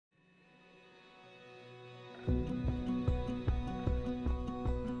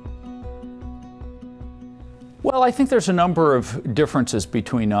Well, I think there's a number of differences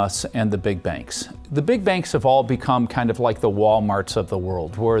between us and the big banks. The big banks have all become kind of like the Walmarts of the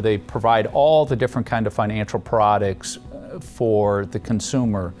world, where they provide all the different kind of financial products for the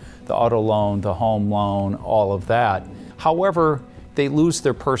consumer, the auto loan, the home loan, all of that. However, they lose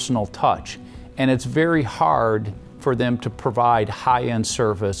their personal touch, and it's very hard for them to provide high-end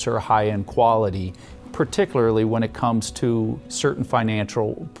service or high-end quality, particularly when it comes to certain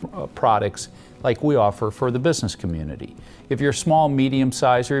financial products like we offer for the business community. If you're small, medium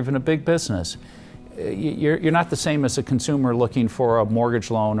size, or even a big business, you're not the same as a consumer looking for a mortgage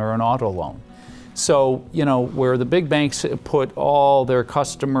loan or an auto loan. So, you know, where the big banks put all their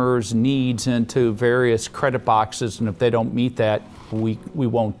customers' needs into various credit boxes, and if they don't meet that, we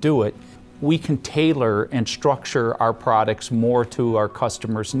won't do it, we can tailor and structure our products more to our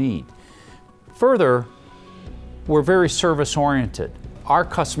customers' need. Further, we're very service-oriented. Our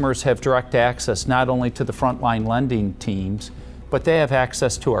customers have direct access not only to the frontline lending teams, but they have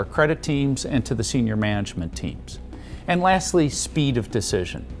access to our credit teams and to the senior management teams. And lastly, speed of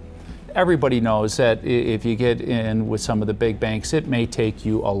decision. Everybody knows that if you get in with some of the big banks, it may take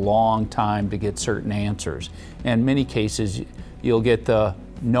you a long time to get certain answers. In many cases, you'll get the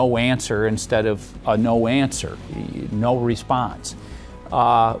no answer instead of a no answer, no response.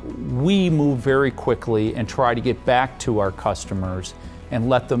 We move very quickly and try to get back to our customers and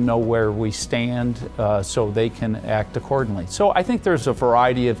let them know where we stand so they can act accordingly. So I think there's a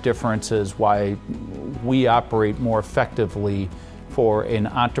variety of differences why we operate more effectively for an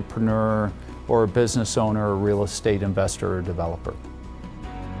entrepreneur or a business owner, or real estate investor or developer.